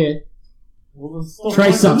stereotypes here. Well, then stop Trey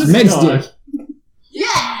liking sucks this Meg's guy. dick.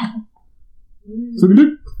 Yeah. Suck a dick.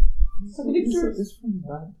 It's from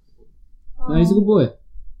back. No, he's a good boy.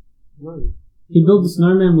 No, He built the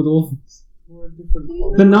snowman with orphans. we're a different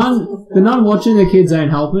place. The nun watching the kids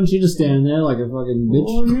ain't helping. She's just standing there like a fucking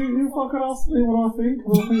Well, bitch. you fucking asked me what I think,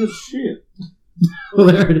 and I think it's shit. Well,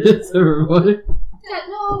 there it is, everybody. Dad,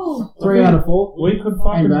 no. 3 out of 4. We could Ain't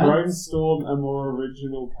fucking bad. brainstorm a more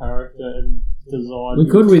original character and design. We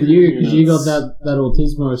could with you, because you got units. that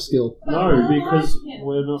autismo skill. No, because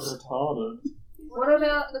we're not retarded. What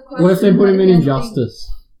about the question? What if they put him in that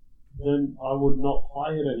Injustice? Then I would not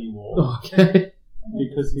play it anymore Okay.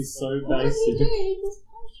 because he's so What does he do? basic. He just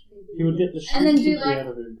punch people. He would get the shit And then do kicked like- out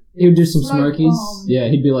of him. He would do some Smoke smokies. bomb. Yeah,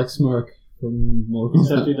 he'd be like Smoke from Mortal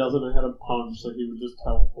Except Kombat. he doesn't know how to punch, so he would just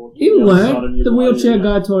teleport. to He the other side and learned. you'd The lay wheelchair him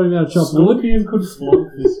guy out. taught him how to chop wood. Scorpion could flunk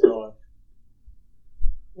this guy.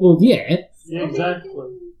 Well, yeah. Yeah, exactly.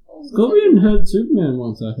 Scorpion hurt Superman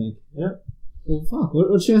once, I think. Yep. Well, fuck.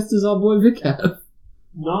 What chance does our boy Vic have?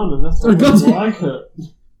 None, and that's Oh, why I God. like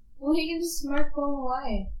it. Well, he can just smoke bomb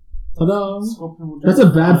away. Ta-da. Scorpion would That's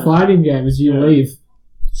just a bad fly. fighting game as you Yeah. leave.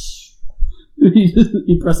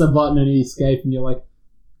 You press a button and you escape and you're like,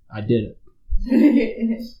 I did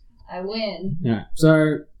it. I win. Yeah.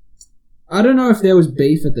 So, I don't know if there was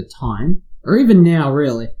beef at the time, or even now,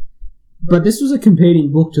 really, but this was a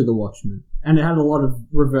competing book to The Watchmen, and it had a lot of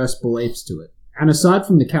reverse beliefs to it. And aside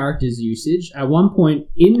from the character's usage, at one point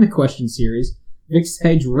in the question series, Vic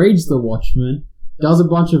Sage reads The Watchmen, does a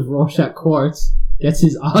bunch of Rorschach quotes, gets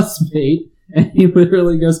his ass beat, and he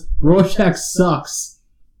literally goes, Rorschach sucks.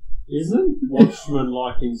 Isn't Watchmen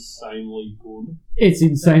like insanely good? It's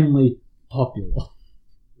insanely popular.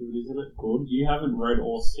 Dude, isn't it good? You haven't read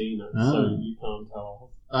or seen it, Ah. so you can't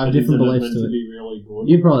tell. I have But different isn't beliefs meant to to it. be really good.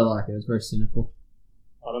 You'd probably like it, it's very cynical.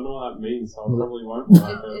 I don't know what that means, so I Well, probably won't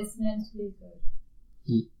like it. It's meant to be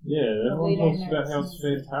good. Yeah, everyone we don't talks know about it's how it's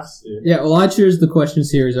meant to be. fantastic. Yeah, well, I choose the question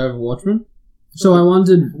series over Watchmen. So I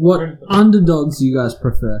wondered what underdogs you guys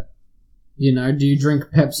prefer. You know, do you drink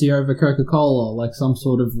Pepsi over Coca-Cola, like some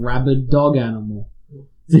sort of rabid dog animal?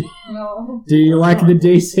 No. Do you like the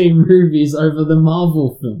DC movies over the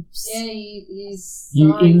Marvel films? Yeah, he's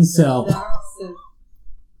You incel.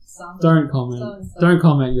 Something. Don't comment. So-and-so. Don't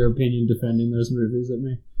comment your opinion defending those movies at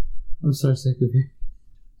me. I'm so sick of you.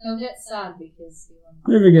 He'll get sad because he won.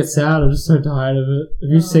 Never get sad, I'm just so tired of it. Have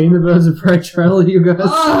you seen the Birds of Prey trailer, you guys?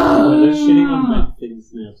 Well, they're shitting on bad things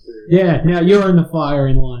now, too. Yeah, now you're in the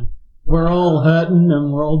firing line. We're all hurting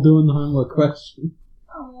and we're all doing the homework question.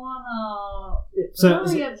 I wanna. So, I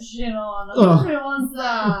wanna get shit on. Ugh. Nobody wants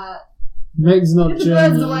that. Meg's not Get the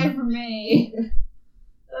birds German. away from me.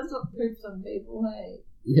 That's what poops on people, hey.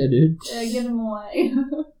 Yeah, dude. Yeah, get them away.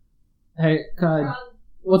 Hey, Kai,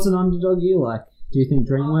 what's an underdog you like? Do you think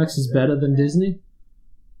DreamWorks is better than Disney?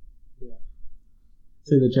 Yeah.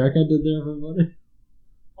 See the joke I did there, everybody?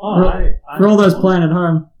 Oh, I For all those playing at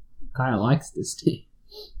home, Kai likes Disney.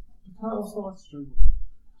 I also like Shrek.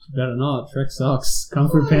 Better not. Shrek sucks. Kung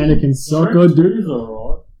Fu Panda can suck good, dude. Shrek 2's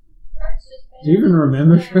alright. Do you even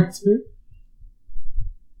remember Shrek 2?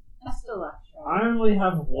 I still like Shrek. I only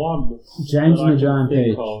have one. James that and I the can Giant think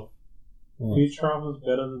Peach. of. What? Futurama's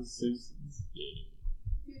better than Simpsons.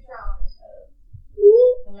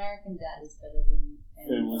 American Dad is better than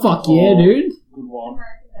Family Fuck Guy. yeah, dude. Good one.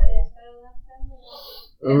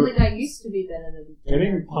 Family Guy used to be better than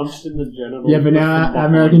Getting punched in the genitals. Yeah, but now with the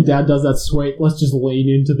American behind. Dad does that sweet, let's just lean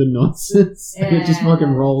into the nonsense. And it just Yeah.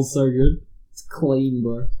 fucking rolls so good. It's clean,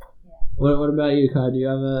 bro. Yeah. What about you, Kai? Do you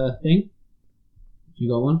have a thing? You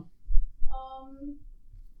got one?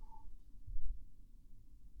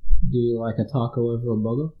 Do you like a taco over a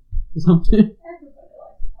burger or something?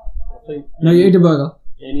 I think No, you eat a burger.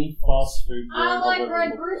 any fast food. I joint like I've ever Red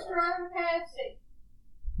looked Rooster at. over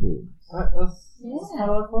KFC. Ooh. That's Yeah. kind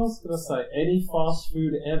of like what I was going to say. Any fast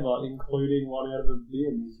food ever, including one out of a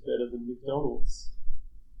bin, is better than McDonald's.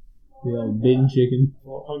 The old bin chicken.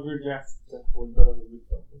 Well, Hungry Jack's definitely better than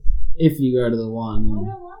McDonald's. If you go to the I one, don't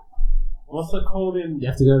like What's it called in you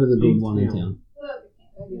have to go to the big Big one in Town. town. Burger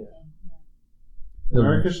King. Everything. The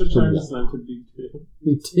America should big change one. its name to Big Town.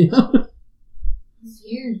 Big town. It's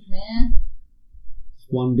huge, man.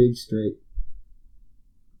 One big street.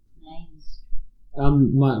 Names.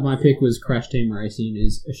 My pick was Crash Team Racing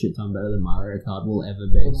is a shit ton better than Mario Kart will ever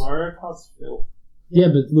be. The Mario Kart's filth. Yeah,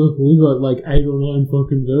 but look, we got like 8 or 9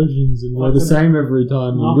 fucking versions, and we're the same every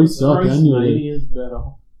time, and we suck annually. Mania is better.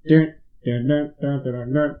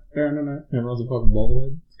 Everyone's a fucking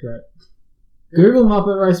bobblehead. It's great. Google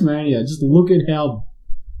Muppet Race Mania. Just look at how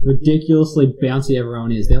ridiculously bouncy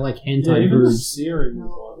everyone is. They're like Yeah, hentai even the boobs. steering is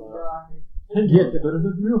like that. And Yeah, yeah, better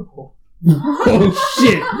than real porn. Oh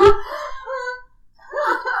shit!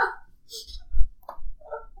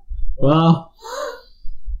 Well,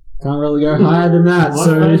 can't really go higher than that. My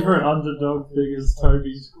So favourite underdog thing is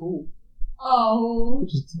Toby's cool. Oh.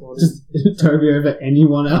 just Toby over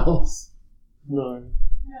anyone else. No, No,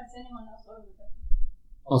 it's anyone else over there.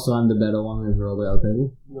 Also, I'm the better one over all the other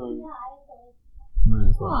people. no. Right,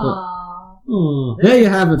 that's what I thought. Aww. Oh, there you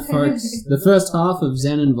have it, folks. The first half of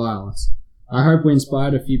Zen and Violence. I hope we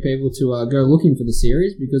inspired a few people to go looking for the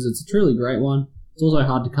series because it's a truly great one. It's also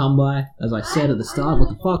hard to come by, as I said at the start. What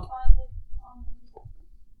the fuck?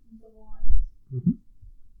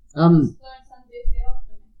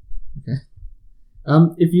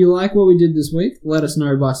 If you like what we did this week, let us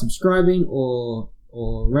know by subscribing or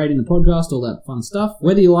rating the podcast, all that fun stuff.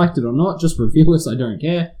 Whether you liked it or not, just review us. I don't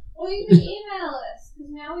care. Or you can email us,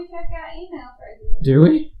 because now we check our emails regularly. Do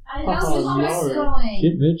we? I How's know Thomas no. going?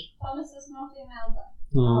 Shit, bitch. Thomas has not emailed us.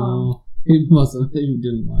 Oh, he mustn't. He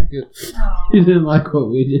didn't like it. Oh. He didn't like what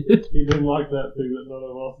we did. He didn't like that thing that none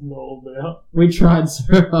of us know about. We tried so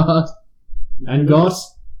hard and got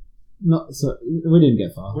not so. We didn't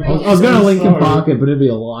get far. We I was going to Linkin sorry. Park it, but it'd be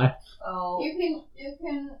a lie. Oh. You can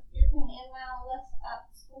email us at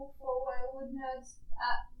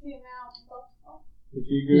schoolforwaywardnerds@gmail.com. If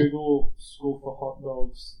you Google school for hot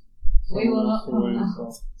dogs, We will not someone come else out.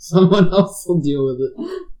 will Someone else will deal with it.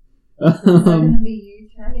 Is that going to be you,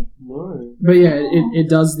 Trey? No. But yeah, it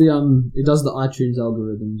does the iTunes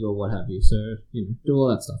algorithms or what have you. So do all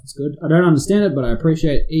that stuff. It's good. I don't understand it, but I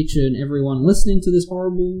appreciate each and everyone listening to this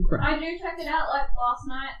horrible crap. I do check it out. Like last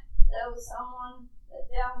night, there was someone that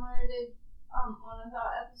downloaded one of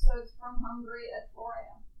our episodes from Hungary at 4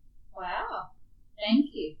 a.m. Wow. Thank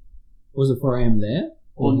you. Was it 4 a.m. there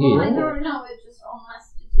or Well, here? I don't know. It's just on my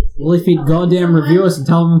statistics. Well, if he'd goddamn review us and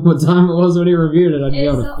tell him what time it was when he reviewed it, I'd be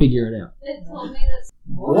able to figure it out. It told me that.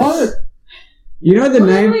 What? You know the What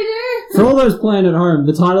name? did we do? For all those playing at home,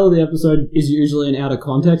 the title of the episode is usually an out of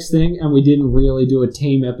context thing, and we didn't really do a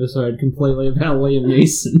team episode completely about Liam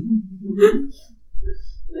Neeson.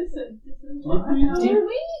 Listen, this is what I know. Did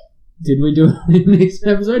we? Did we do a Liam Neeson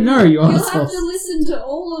episode? No, you You'll have assholes. to listen to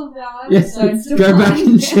all of our Yes, episodes to go back find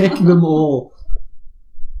and check out. them all.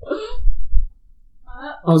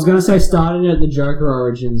 I was going to say starting at the Joker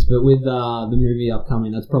Origins, but with the movie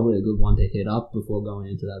upcoming, that's probably a good one to hit up before going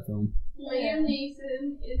into that film. Liam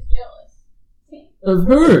Neeson is jealous. Of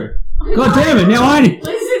who? God damn it, now I need...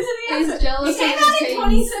 Listen to the He's episode. jealous It came of out the in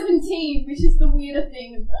teens. 2017, which is the weirder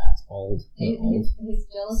thing of that. It's old. He- They're old. He's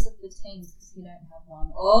jealous of the teens because he don't have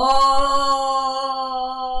one. Oh!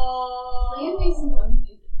 Liam Neeson doesn't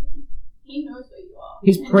need a team. He knows where you are.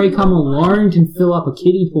 His pre-cum alone can fill up a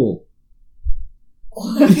kiddie pool.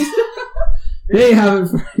 There you have it.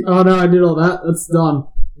 Oh no, I did all that. That's done.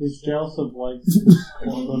 He's jealous of like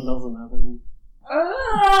Qui-Gon doesn't have any.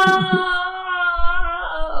 Oh!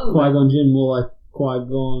 Qui-Gon Jinn, more like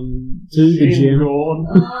Qui-Gon to the Shin gym. Gorn.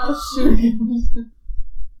 Oh, shoot.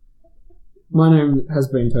 My name has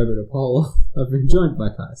been Toby DePola. I've been joined by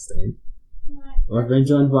Kai Steen. I've been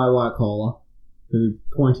joined by White Collar, who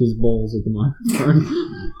point his balls at the microphone.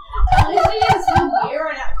 At least we have some beer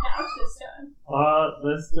on our couch this time.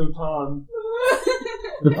 There's still time.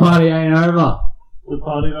 The party ain't over. The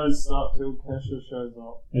party don't start till Kesha shows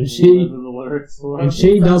up. And she- Whatever the lyrics were. And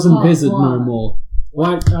she That's doesn't hot visit no one. more.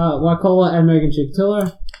 White Collar and Megan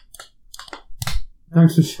Chikatilo,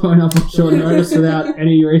 thanks for showing up on short notice without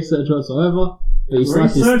any research whatsoever. But you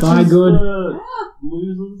slapped his Research thigh is good. for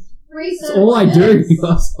losers. Research. That's all I do, this. you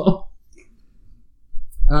asshole.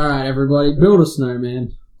 Alright, everybody, build a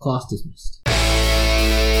snowman. Class dismissed.